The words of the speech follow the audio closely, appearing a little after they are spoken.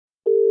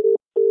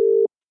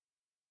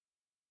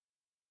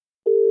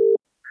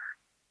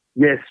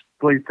Yes,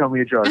 please tell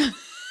me a joke.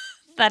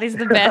 That is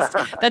the best.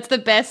 That's the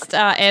best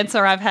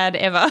answer I've had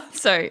ever.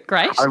 So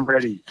great. I'm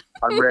ready.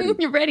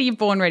 You're ready. You're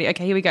born ready.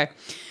 Okay, here we go.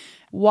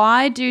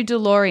 Why do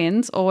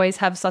DeLoreans always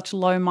have such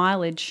low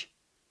mileage?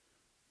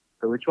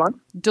 So which one?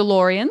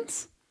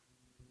 DeLoreans.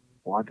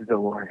 Why do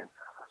DeLoreans?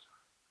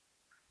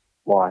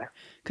 Why?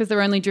 Because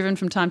they're only driven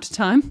from time to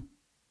time.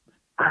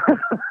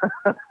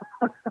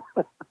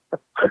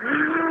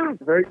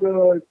 Very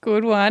good.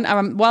 Good one.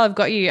 While I've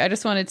got you, I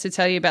just wanted to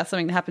tell you about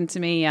something that happened to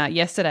me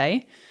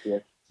yesterday.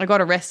 Yes. I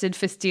got arrested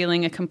for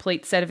stealing a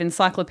complete set of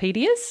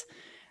encyclopedias.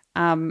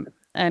 And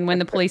when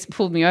the police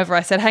pulled me over,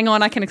 I said, hang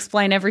on, I can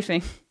explain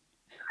everything.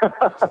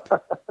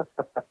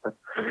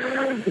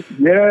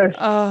 Yes.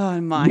 Oh,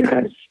 Mike.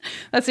 Yes.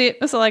 That's it.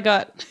 That's all I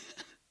got.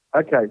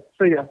 Okay,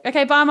 see ya.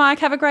 Okay, bye, Mike.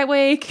 Have a great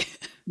week.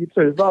 You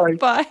too. Bye.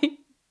 Bye.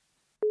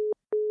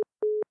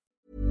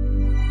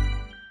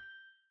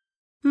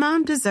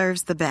 Mom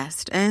deserves the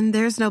best, and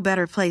there's no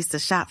better place to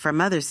shop for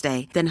Mother's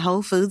Day than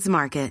Whole Foods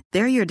Market.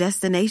 They're your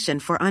destination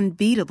for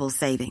unbeatable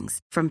savings,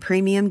 from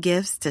premium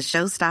gifts to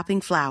show-stopping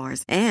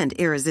flowers and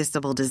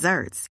irresistible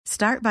desserts.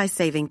 Start by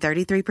saving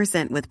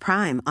 33% with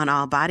Prime on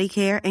all body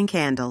care and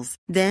candles.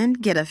 Then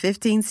get a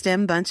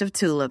 15-stem bunch of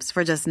tulips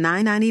for just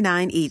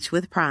 $9.99 each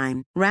with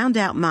Prime. Round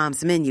out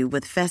Mom's menu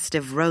with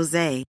festive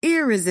rosé,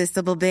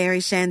 irresistible berry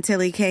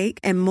chantilly cake,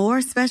 and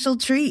more special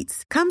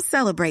treats. Come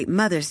celebrate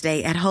Mother's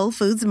Day at Whole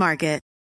Foods Market.